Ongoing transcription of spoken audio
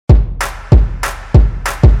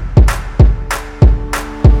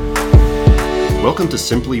Welcome to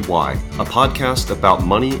Simply Why, a podcast about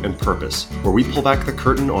money and purpose, where we pull back the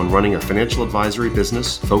curtain on running a financial advisory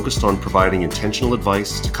business focused on providing intentional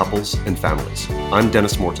advice to couples and families. I'm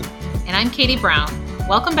Dennis Morton. And I'm Katie Brown.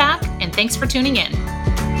 Welcome back, and thanks for tuning in.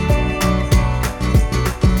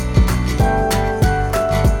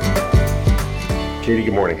 Katie,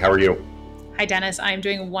 good morning. How are you? Hi, Dennis. I'm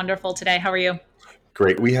doing wonderful today. How are you?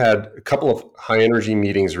 Great. We had a couple of high-energy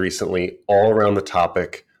meetings recently, all around the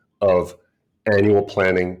topic of annual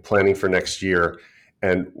planning for next year.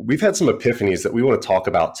 And we've had some epiphanies that we want to talk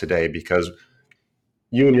about today because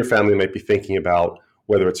you and your family might be thinking about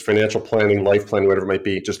whether it's financial planning, life planning, whatever it might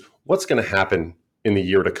be, just what's going to happen in the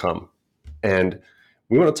year to come. And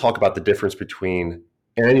we want to talk about the difference between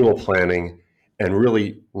annual planning and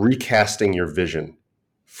really recasting your vision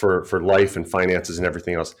for life and finances and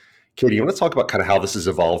everything else. Katie, you want to talk about kind of how this has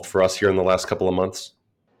evolved for us here in the last couple of months?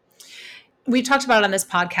 We've talked about it on this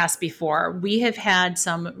podcast before. We have had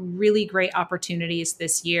some really great opportunities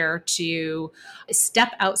this year to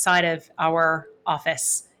step outside of our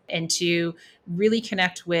office and to really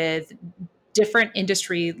connect with different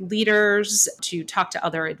industry leaders, to talk to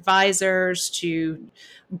other advisors, to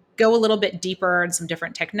go a little bit deeper on some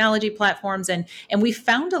different technology platforms. And we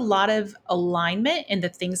found a lot of alignment in the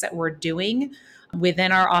things that we're doing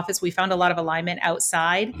within our office. We found a lot of alignment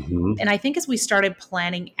outside. Mm-hmm. And I think as we started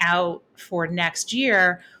planning out for next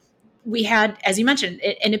year, we had, as you mentioned,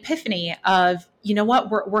 an epiphany of, you know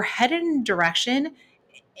what, we're headed in a direction.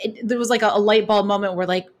 There was like a light bulb moment where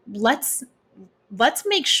like, let's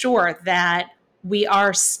make sure that we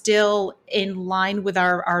are still in line with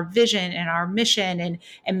our vision and our mission.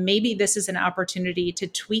 And maybe this is an opportunity to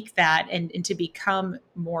tweak that and to become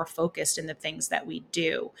more focused in the things that we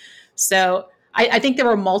do. So I think there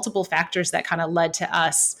were multiple factors that kind of led to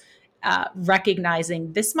us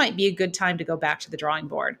recognizing this might be a good time to go back to the drawing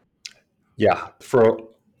board. Yeah. For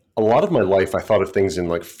a lot of my life, I thought of things in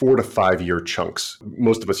like 4 to 5 year chunks.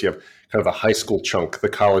 Most of us, you have kind of a high school chunk, the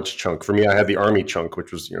college chunk. For me, I had the Army chunk,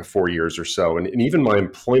 which was 4 years or so. And even my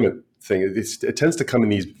employment thing, it tends to come in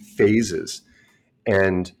these phases.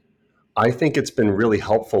 And I think it's been really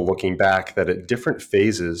helpful looking back that at different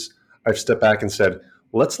phases, I've stepped back and said,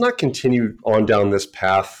 let's not continue on down this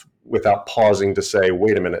path without pausing to say,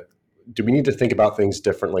 wait a minute, do we need to think about things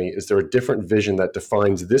differently? Is there a different vision that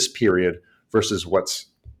defines this period versus what's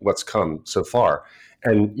come so far?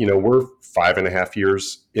 And, we're 5.5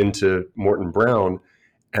 years into Morton Brown.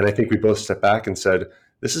 And I think we both stepped back and said,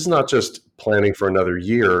 this is not just planning for another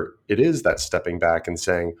year. It is that stepping back and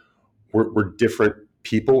saying, we're different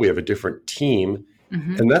people. We have a different team.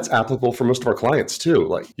 Mm-hmm. And that's applicable for most of our clients too.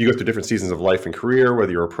 Like you go through different seasons of life and career, whether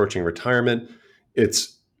you're approaching retirement,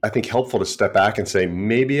 it's, I think, helpful to step back and say,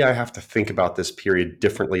 maybe I have to think about this period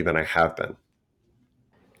differently than I have been.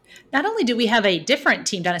 Not only do we have a different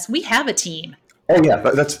team, Dennis, we have a team. Oh yeah,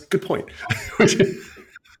 that's a good point. It's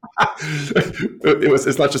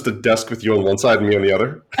not just a desk with you on one side and me on the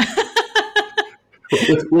other.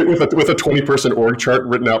 with a 20-person org chart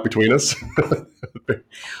written out between us.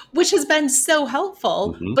 Which has been so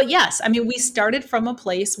helpful. Mm-hmm. But yes, I mean, we started from a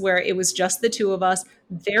place where it was just the two of us,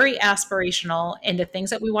 very aspirational in the things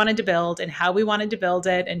that we wanted to build and how we wanted to build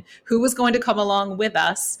it and who was going to come along with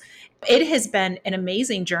us. It has been an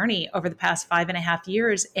amazing journey over the past 5.5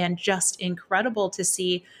 years and just incredible to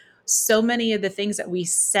see so many of the things that we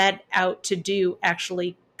set out to do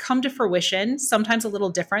actually come to fruition, sometimes a little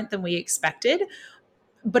different than we expected.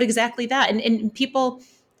 But exactly that. And people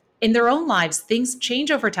in their own lives, things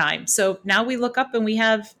change over time. So now we look up and we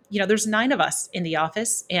have, there's 9 of us in the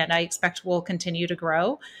office and I expect we'll continue to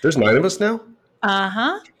grow. There's 9 of us now?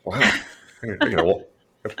 Uh-huh. Wow. I'm going to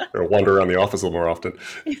wander around the office a little more often.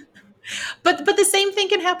 But the same thing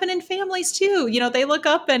can happen in families too. They look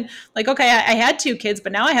up and like, okay, I had 2 kids,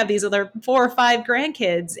 but now I have these other 4 or 5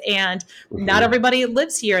 grandkids, and mm-hmm. Not everybody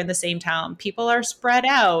lives here in the same town. People are spread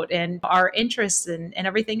out, and our interests and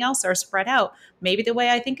everything else are spread out. Maybe the way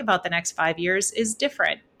I think about the next 5 years is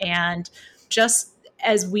different. And just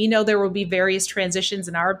as we know there will be various transitions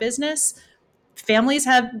in our business, families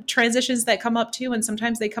have transitions that come up too, and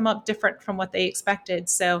sometimes they come up different from what they expected.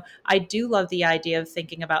 So I do love the idea of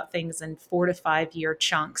thinking about things in 4 to 5 year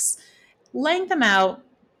chunks, laying them out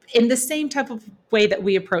in the same type of way that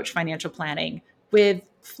we approach financial planning, with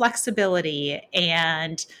flexibility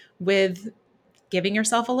and with giving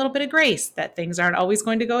yourself a little bit of grace that things aren't always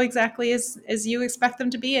going to go exactly as you expect them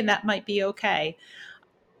to be, and that might be okay.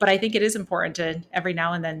 But I think it is important to every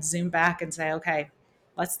now and then zoom back and say, okay,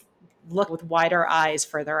 let's look with wider eyes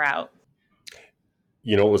further out.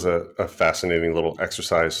 It was a fascinating little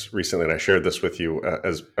exercise recently, and I shared this with you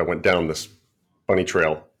as I went down this bunny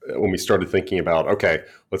trail when we started thinking about, okay,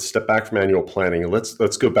 let's step back from annual planning and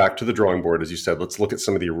let's go back to the drawing board, as you said. Let's look at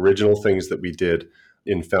some of the original things that we did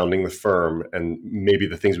in founding the firm and maybe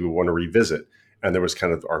the things we want to revisit. And there was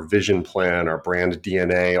kind of our vision plan, our brand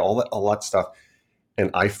DNA, all that stuff. And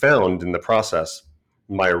I found in the process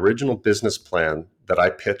my original business plan that I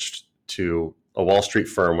pitched to a Wall Street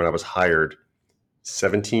firm when I was hired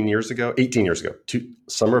 18 years ago,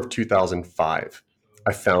 summer of 2005.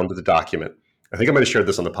 I found the document. I think I might have shared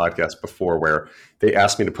this on the podcast before, where they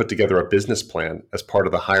asked me to put together a business plan as part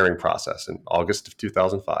of the hiring process in August of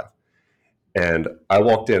 2005. And I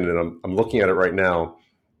walked in and I'm looking at it right now.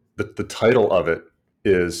 The title of it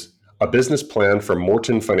is A Business Plan for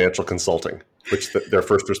Morton Financial Consulting, which their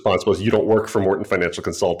first response was, "You don't work for Morton Financial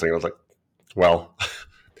Consulting." I was like, well,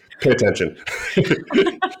 pay attention.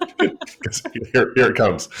 here it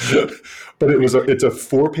comes. But it's a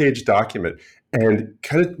 4-page document. And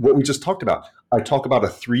kind of what we just talked about, I talk about a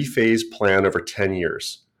 3-phase plan over 10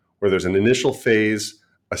 years, where there's an initial phase,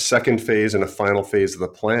 a second phase, and a final phase of the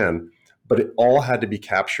plan. But it all had to be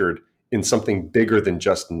captured in something bigger than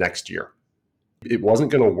just next year. It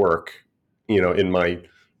wasn't going to work, in my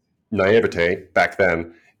naivete back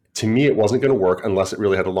then. To me, it wasn't going to work unless it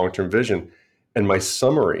really had a long-term vision. And my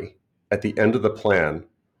summary at the end of the plan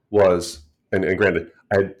was, and granted,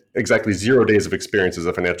 I had exactly 0 days of experience as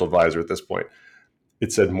a financial advisor at this point.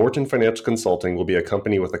 It said, Morton Financial Consulting will be a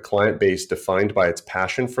company with a client base defined by its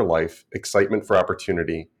passion for life, excitement for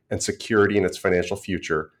opportunity, and security in its financial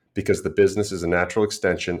future, because the business is a natural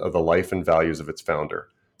extension of the life and values of its founder.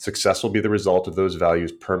 Success will be the result of those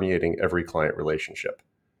values permeating every client relationship.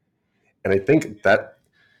 And I think that,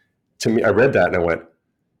 to me, I read that and I went,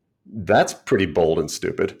 that's pretty bold and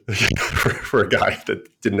stupid for a guy that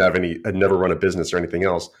had never run a business or anything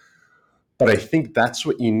else. But I think that's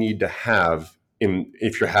what you need to have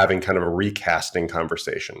if you're having kind of a recasting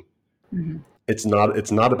conversation. Mm-hmm. It's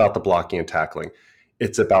not about the blocking and tackling.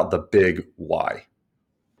 It's about the big why.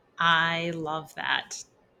 I love that.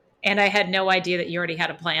 And I had no idea that you already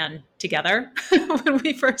had a plan together when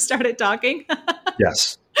we first started talking.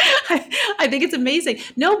 Yes. I think it's amazing.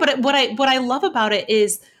 No, but what I love about it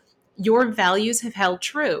is your values have held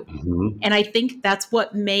true. Mm-hmm. And I think that's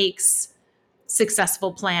what makes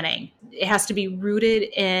successful planning. It has to be rooted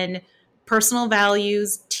in personal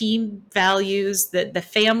values, team values, the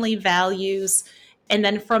family values. And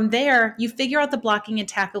then from there, you figure out the blocking and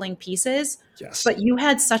tackling pieces. Yes. But you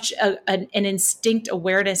had such an instinct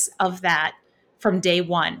awareness of that from day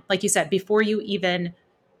one. Like you said, before you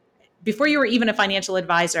were even a financial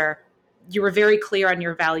advisor, you were very clear on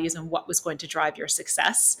your values and what was going to drive your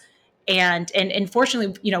success. And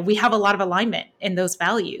fortunately, we have a lot of alignment in those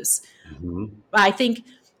values. Mm-hmm. I think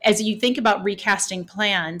as you think about recasting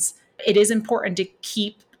plans, it is important to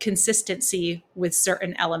keep consistency with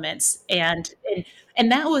certain elements. And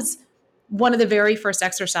that was one of the very first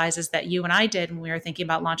exercises that you and I did when we were thinking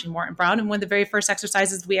about launching Morton Brown. And one of the very first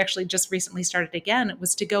exercises we actually just recently started again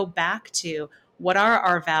was to go back to what are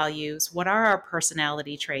our values? What are our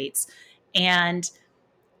personality traits? And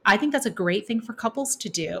I think that's a great thing for couples to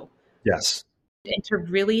do. Yes. And to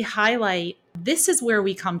really highlight, this is where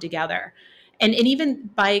we come together. And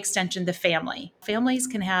even by extension, the family. Families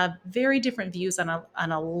can have very different views on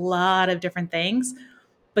a lot of different things,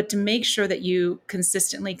 but to make sure that you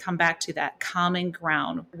consistently come back to that common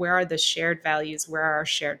ground. Where are the shared values? Where are our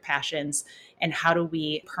shared passions? And how do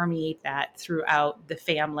we permeate that throughout the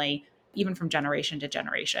family, even from generation to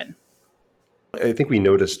generation? I think we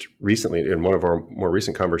noticed recently in one of our more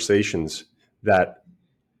recent conversations that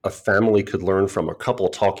a family could learn from a couple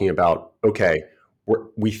talking about, okay,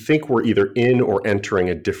 we think we're either in or entering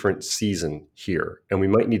a different season here, and we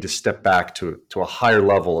might need to step back to a higher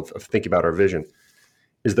level of thinking about our vision,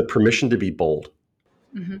 is the permission to be bold.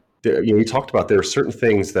 Mm-hmm. You talked about there are certain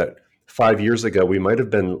things that 5 years ago we might have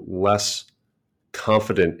been less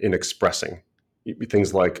confident in expressing.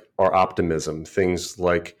 Things like our optimism, things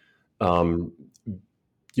like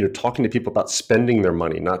talking to people about spending their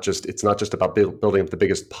money. It's not just about building up the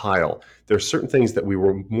biggest pile. There are certain things that we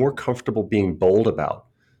were more comfortable being bold about.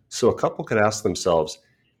 So a couple could ask themselves,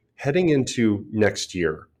 heading into next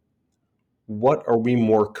year, what are we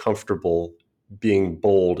more comfortable being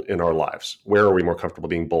bold in our lives? Where are we more comfortable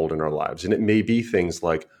being bold in our lives? And it may be things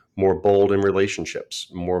like more bold in relationships,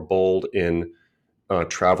 more bold in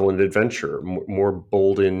travel and adventure, more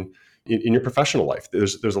bold in your professional life.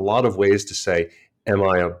 There's a lot of ways to say, am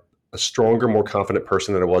I a stronger, more confident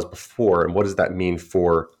person than I was before? And what does that mean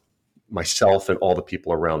for myself and all the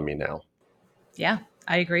people around me now? Yeah,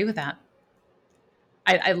 I agree with that.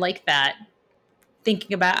 I like that.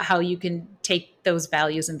 Thinking about how you can take those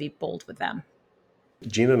values and be bold with them.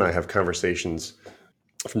 Gina and I have conversations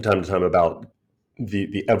from time to time about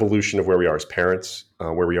the evolution of where we are as parents,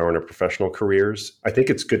 where we are in our professional careers. I think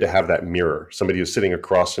it's good to have that mirror, somebody who's sitting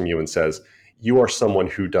across from you and says, you are someone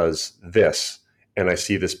who does this, and I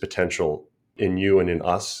see this potential in you and in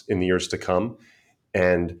us in the years to come.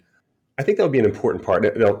 And I think that would be an important part.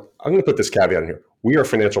 Now, I'm going to put this caveat in here. We are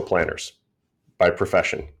financial planners by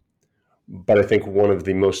profession. But I think one of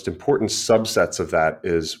the most important subsets of that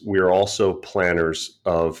is we are also planners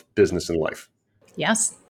of business and life.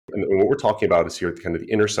 Yes. And what we're talking about is here at kind of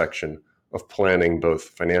the intersection of planning both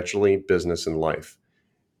financially, business, and life.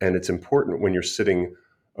 And it's important when you're sitting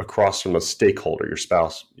across from a stakeholder, your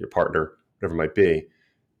spouse, your partner, whatever it might be,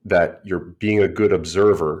 that you're being a good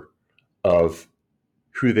observer of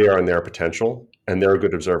who they are and their potential, and they're a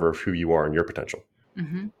good observer of who you are and your potential.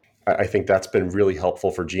 Mm-hmm. I think that's been really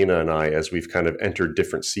helpful for Gina and I as we've kind of entered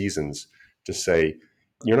different seasons to say,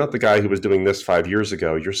 you're not the guy who was doing this 5 years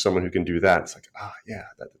ago. You're someone who can do that. It's like, yeah,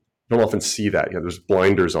 that, don't often see that. There's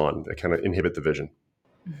blinders on that kind of inhibit the vision.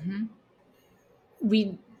 Mm-hmm.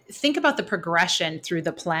 We think about the progression through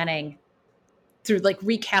the planning, through like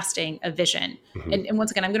recasting a vision. Mm-hmm. And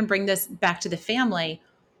once again, I'm going to bring this back to the family,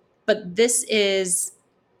 but this is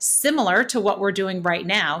similar to what we're doing right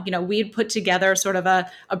now. We had put together sort of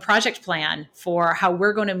a project plan for how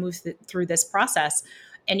we're going to move through this process.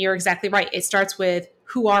 And you're exactly right. It starts with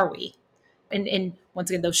who are we? And once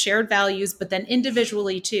again, those shared values, but then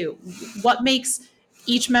individually too. What makes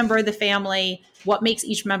each member of the family, what makes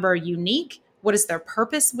each member unique? What is their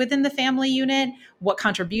purpose within the family unit? What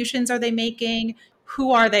contributions are they making?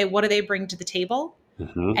 Who are they? What do they bring to the table?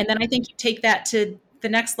 Mm-hmm. And then I think you take that to the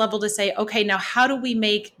next level to say, okay, now how do we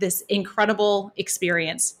make this incredible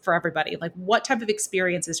experience for everybody? Like, what type of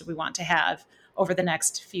experiences do we want to have over the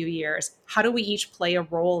next few years? How do we each play a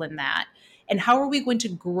role in that? And how are we going to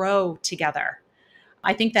grow together?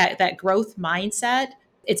 I think that growth mindset,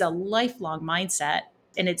 it's a lifelong mindset.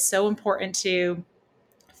 And it's so important to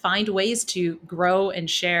find ways to grow and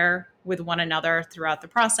share with one another throughout the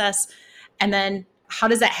process. And then how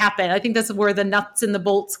does that happen? I think that's where the nuts and the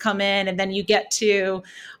bolts come in. And then you get to,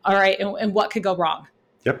 all right, and what could go wrong?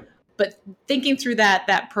 Yep. But thinking through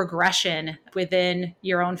that progression within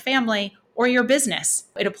your own family or your business,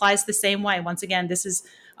 it applies the same way. Once again,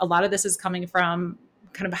 a lot of this is coming from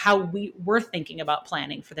kind of how we're thinking about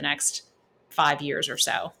planning for the next 5 years or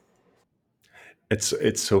so.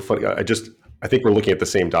 It's so funny. I think we're looking at the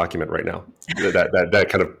same document right now. that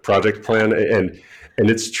kind of project plan, and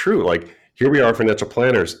it's true. Like, here we are, financial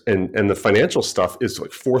planners, and the financial stuff is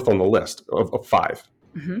like fourth on the list of 5,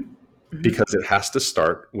 Mm-hmm. Mm-hmm. because it has to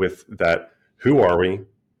start with that. Who are we?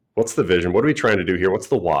 What's the vision? What are we trying to do here? What's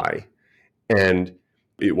the why? And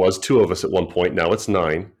it was 2 of us at one point. Now it's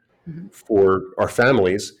 9. Mm-hmm. For our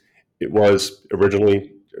families, it was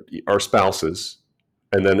originally our spouses,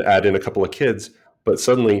 and then add in a couple of kids. But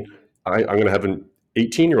suddenly, I'm going to have an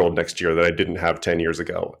 18-year-old next year that I didn't have 10 years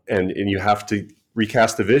ago. And you have to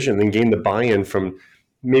recast the vision and gain the buy-in from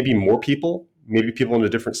maybe more people, maybe people in a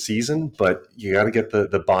different season, but you got to get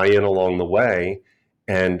the buy-in along the way.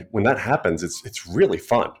 And when that happens, it's really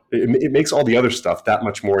fun. It makes all the other stuff that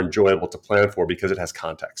much more enjoyable to plan for because it has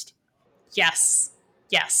context. Yes.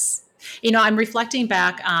 Yes. I'm reflecting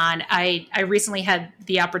back on, I recently had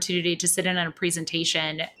the opportunity to sit in on a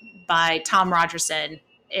presentation by Tom Rogerson,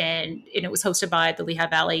 and it was hosted by the Lehigh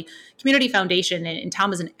Valley Community Foundation. And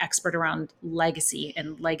Tom is an expert around legacy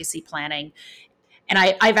and legacy planning. And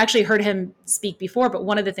I've actually heard him speak before, but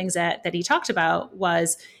one of the things that he talked about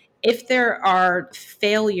was if there are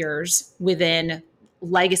failures within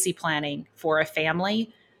legacy planning for a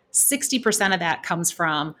family, 60% of that comes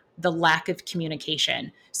from the lack of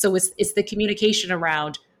communication. So it's the communication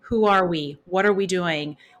around who are we? What are we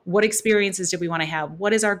doing? What experiences do we want to have?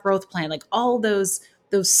 What is our growth plan? Like all those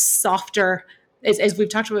softer, as we've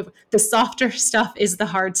talked about, the softer stuff is the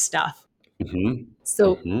hard stuff. Mm-hmm.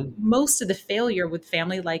 So Mm-hmm. most of the failure with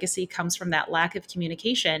family legacy comes from that lack of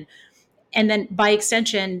communication. And then by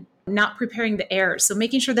extension, not preparing the heirs. So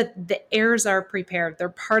making sure that the heirs are prepared, they're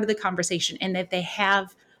part of the conversation, and that they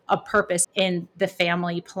have a purpose in the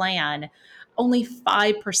family plan. Only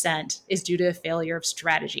 5% is due to a failure of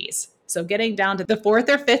strategies. So getting down to the 4th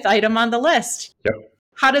or 5th item on the list. Yep.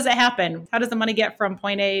 How does it happen? How does the money get from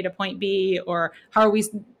point A to point B? Or how are we,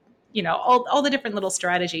 all the different little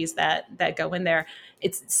strategies that go in there.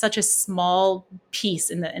 It's such a small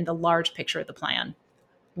piece in the large picture of the plan.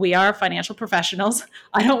 We are financial professionals.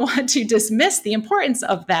 I don't want to dismiss the importance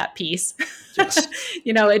of that piece. Yes.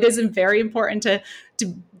 It is very important to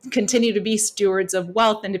continue to be stewards of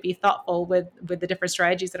wealth and to be thoughtful with the different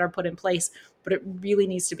strategies that are put in place. But it really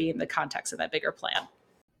needs to be in the context of that bigger plan.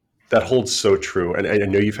 That holds so true. And I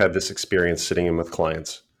know you've had this experience sitting in with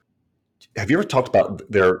clients. Have you ever talked about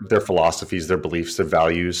their philosophies, their beliefs, their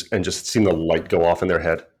values, and just seen the light go off in their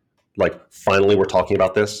head? Like, finally, we're talking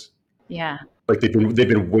about this? Yeah. Like they've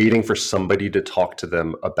been waiting for somebody to talk to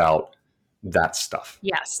them about that stuff.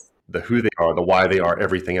 Yes. The who they are, the why they are,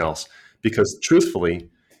 everything else. Because truthfully,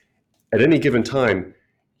 at any given time,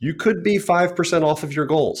 you could be 5% off of your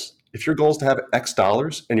goals. If your goal is to have X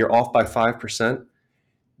dollars and you're off by 5%,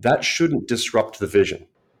 that shouldn't disrupt the vision.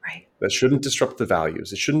 Right. That shouldn't disrupt the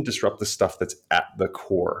values. It shouldn't disrupt the stuff that's at the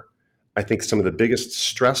core. I think some of the biggest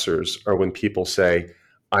stressors are when people say,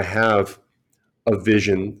 I have a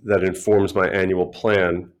vision that informs my annual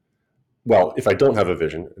plan. Well, if I don't have a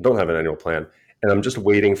vision, I don't have an annual plan, and I'm just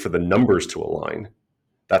waiting for the numbers to align,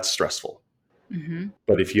 that's stressful. Mm-hmm.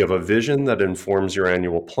 But if you have a vision that informs your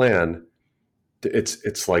annual plan,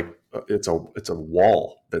 it's like it's a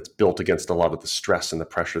wall that's built against a lot of the stress and the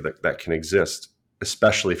pressure that can exist,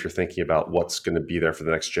 especially if you're thinking about what's going to be there for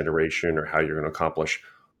the next generation or how you're going to accomplish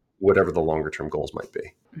whatever the longer term goals might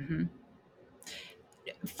be. Mm-hmm.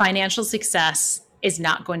 Financial success is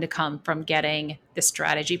not going to come from getting the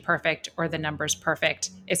strategy perfect or the numbers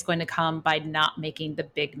perfect. It's going to come by not making the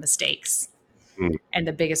big mistakes. And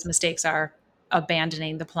the biggest mistakes are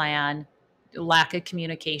abandoning the plan, lack of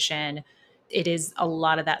communication. It is a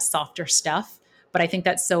lot of that softer stuff. But I think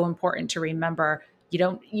that's so important to remember.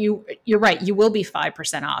 You're right. You will be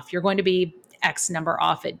 5% off. You're going to be X number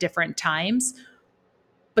off at different times.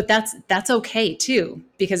 But that's okay too,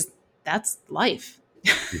 because that's life.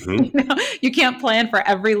 Mm-hmm. You can't plan for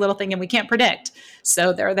every little thing, and we can't predict.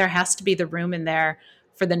 So there has to be the room in there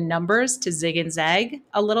for the numbers to zig and zag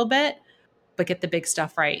a little bit, but get the big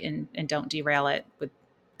stuff right and don't derail it with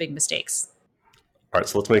big mistakes. All right,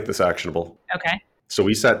 so let's make this actionable. Okay. So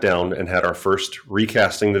we sat down and had our first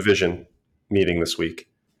recasting the vision meeting this week,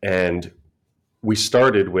 and we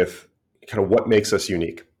started with kind of what makes us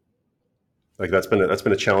unique. Like that's been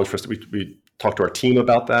a challenge for us. We talked to our team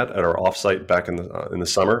about that at our offsite back in the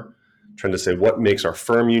summer, trying to say what makes our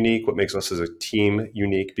firm unique, what makes us as a team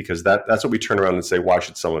unique, because that's what we turn around and say, why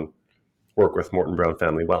should someone work with Morton Brown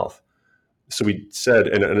Family Wealth? So we said,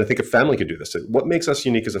 and I think a family could do this. What makes us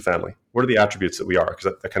unique as a family? What are the attributes that we are?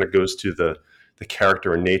 Because that kind of goes to the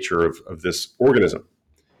character and nature of this organism.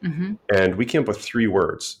 Mm-hmm. And we came up with 3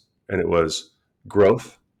 words, and it was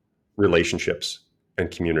growth, relationships,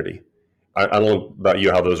 and community. I don't know about you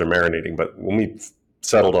how those are marinating, but when we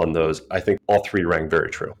settled on those, I think all 3 rang very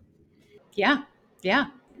true. Yeah,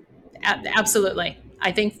 absolutely.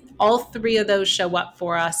 I think all 3 of those show up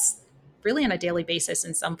for us really on a daily basis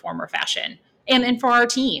in some form or fashion. And for our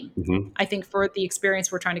team, mm-hmm. I think for the experience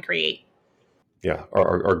we're trying to create. Yeah,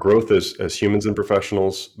 our growth as humans and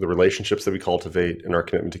professionals, the relationships that we cultivate, and our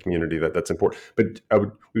commitment to community, that's important. But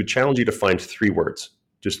we would challenge you to find 3 words.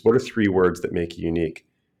 Just what are 3 words that make you unique?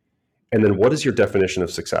 And then what is your definition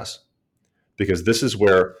of success? Because this is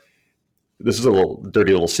a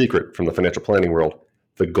dirty little secret from the financial planning world.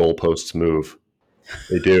 The goalposts move.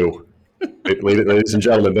 They do. Ladies and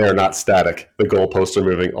gentlemen, they are not static. The goalposts are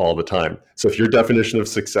moving all the time. So if your definition of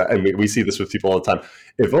success, and we see this with people all the time,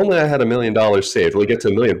 if only I had $1 million saved, will we get to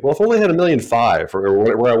 $1 million? Well, if only I had $1.5 million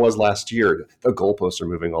or where I was last year, the goalposts are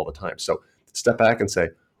moving all the time. So step back and say,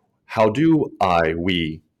 how do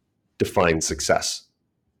we define success?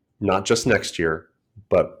 Not just next year,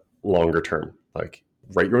 but longer term. Like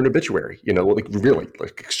write your own obituary, like really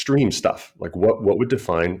like extreme stuff. Like what would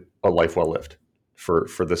define a life well lived for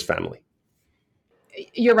this family?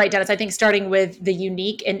 You're right, Dennis. I think starting with the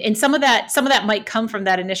unique and some of that might come from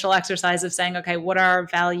that initial exercise of saying, okay, what are our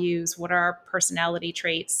values? What are our personality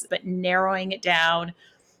traits? But narrowing it down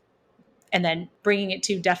and then bringing it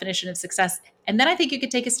to definition of success. And then I think you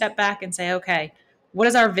could take a step back and say, okay, what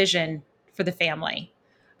is our vision for the family?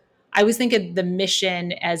 I always think of the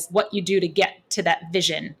mission as what you do to get to that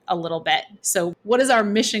vision a little bit. So what is our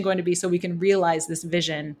mission going to be so we can realize this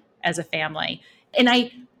vision as a family? And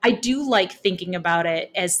I do like thinking about it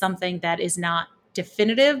as something that is not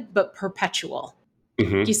definitive, but perpetual.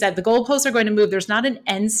 Mm-hmm. Like you said, the goalposts are going to move. There's not an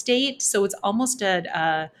end state. So it's almost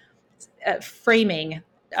a framing,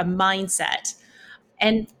 a mindset.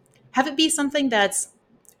 And have it be something that's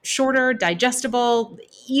shorter, digestible,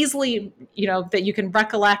 easily, that you can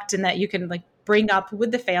recollect and that you can like bring up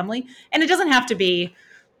with the family. And it doesn't have to be,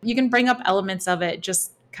 you can bring up elements of it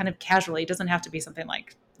just kind of casually. It doesn't have to be something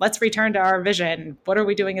like, let's return to our vision. What are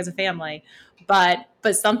we doing as a family? But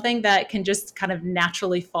something that can just kind of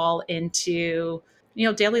naturally fall into,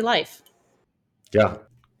 daily life. Yeah.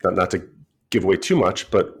 not to give away too much,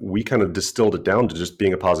 but we kind of distilled it down to just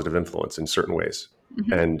being a positive influence in certain ways.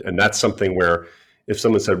 And that's something where if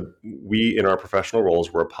someone said we in our professional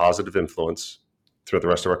roles were a positive influence throughout the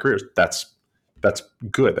rest of our careers, that's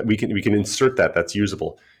good. We can insert that. That's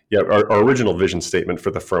usable. Yeah, our original vision statement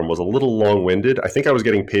for the firm was a little long-winded. I think I was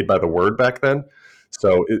getting paid by the word back then.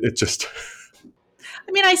 So it just...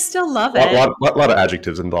 I mean, I still love it. A lot of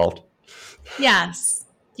adjectives involved. Yes.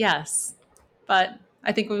 But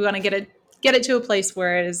I think we want to get it to a place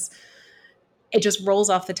where it just rolls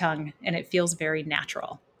off the tongue and it feels very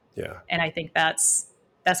natural. Yeah. And I think that's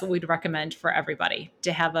what we'd recommend for everybody,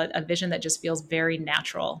 to have a vision that just feels very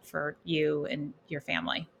natural for you and your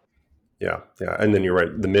family. Yeah. And then you're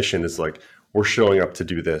right. The mission is like, we're showing up to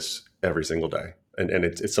do this every single day. And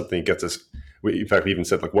it's something that gets us, in fact, we even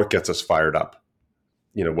said, like, what gets us fired up?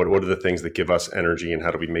 What are the things that give us energy, and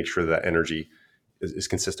how do we make sure that energy is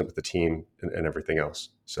consistent with the team and everything else?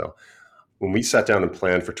 So when we sat down and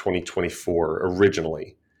planned for 2024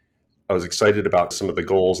 originally, I was excited about some of the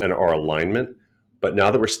goals and our alignment. But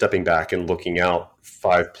now that we're stepping back and looking out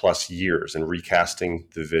 5+ years and recasting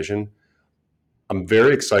the vision, I'm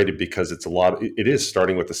very excited because it is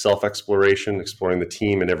starting with the self-exploration, exploring the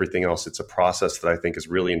team and everything else. It's a process that I think is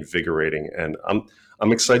really invigorating, and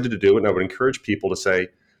I'm excited to do it. And I would encourage people to say,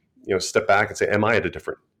 step back and say, am I at a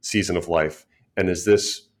different season of life? And is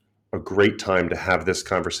this a great time to have this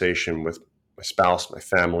conversation with my spouse, my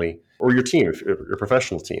family, or your team, your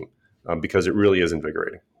professional team, because it really is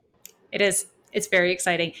invigorating. It is. It's very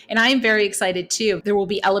exciting. And I'm very excited too. There will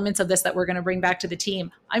be elements of this that we're going to bring back to the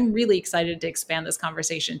team. I'm really excited to expand this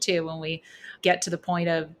conversation too when we get to the point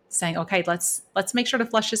of saying, okay, let's make sure to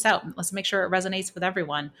flesh this out. Let's make sure it resonates with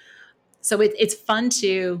everyone. So it's fun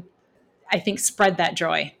to, I think, spread that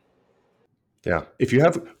joy. Yeah. If you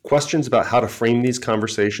have questions about how to frame these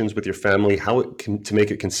conversations with your family, to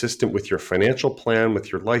make it consistent with your financial plan,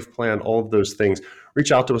 with your life plan, all of those things,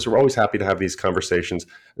 reach out to us. We're always happy to have these conversations.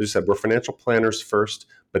 As I said, we're financial planners first,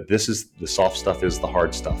 but the soft stuff is the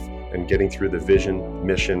hard stuff. And getting through the vision,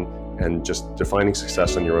 mission, and just defining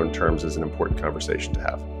success on your own terms is an important conversation to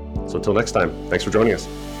have. So until next time, thanks for joining us.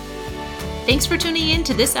 Thanks for tuning in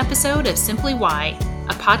to this episode of Simply Why,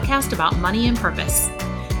 a podcast about money and purpose.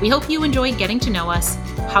 We hope you enjoyed getting to know us,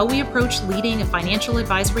 how we approach leading a financial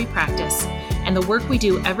advisory practice, and the work we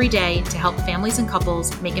do every day to help families and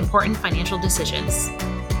couples make important financial decisions.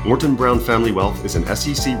 Morton Brown Family Wealth is an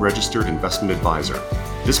SEC-registered investment advisor.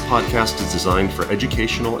 This podcast is designed for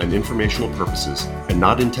educational and informational purposes and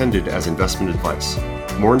not intended as investment advice.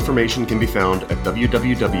 More information can be found at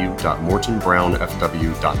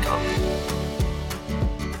www.mortonbrownfw.com.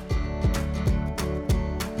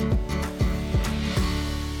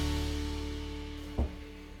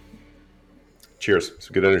 Cheers.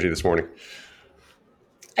 Some good energy this morning.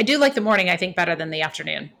 I do like the morning, I think, better than the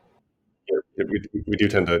afternoon. Yeah, we do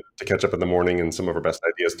tend to catch up in the morning, and some of our best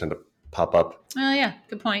ideas tend to pop up. Oh, yeah.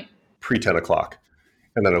 Good point. Pre-10 o'clock.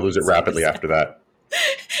 And then I lose it rapidly after that.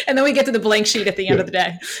 And then we get to the blank sheet at the end of the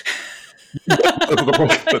day.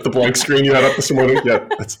 the blank screen you had up this morning. Yeah,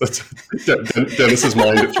 that's Dennis's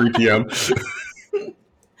mind at 3 p.m.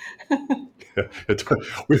 Yeah,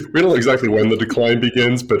 we don't know exactly when the decline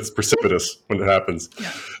begins, but it's precipitous when it happens.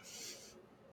 Yeah.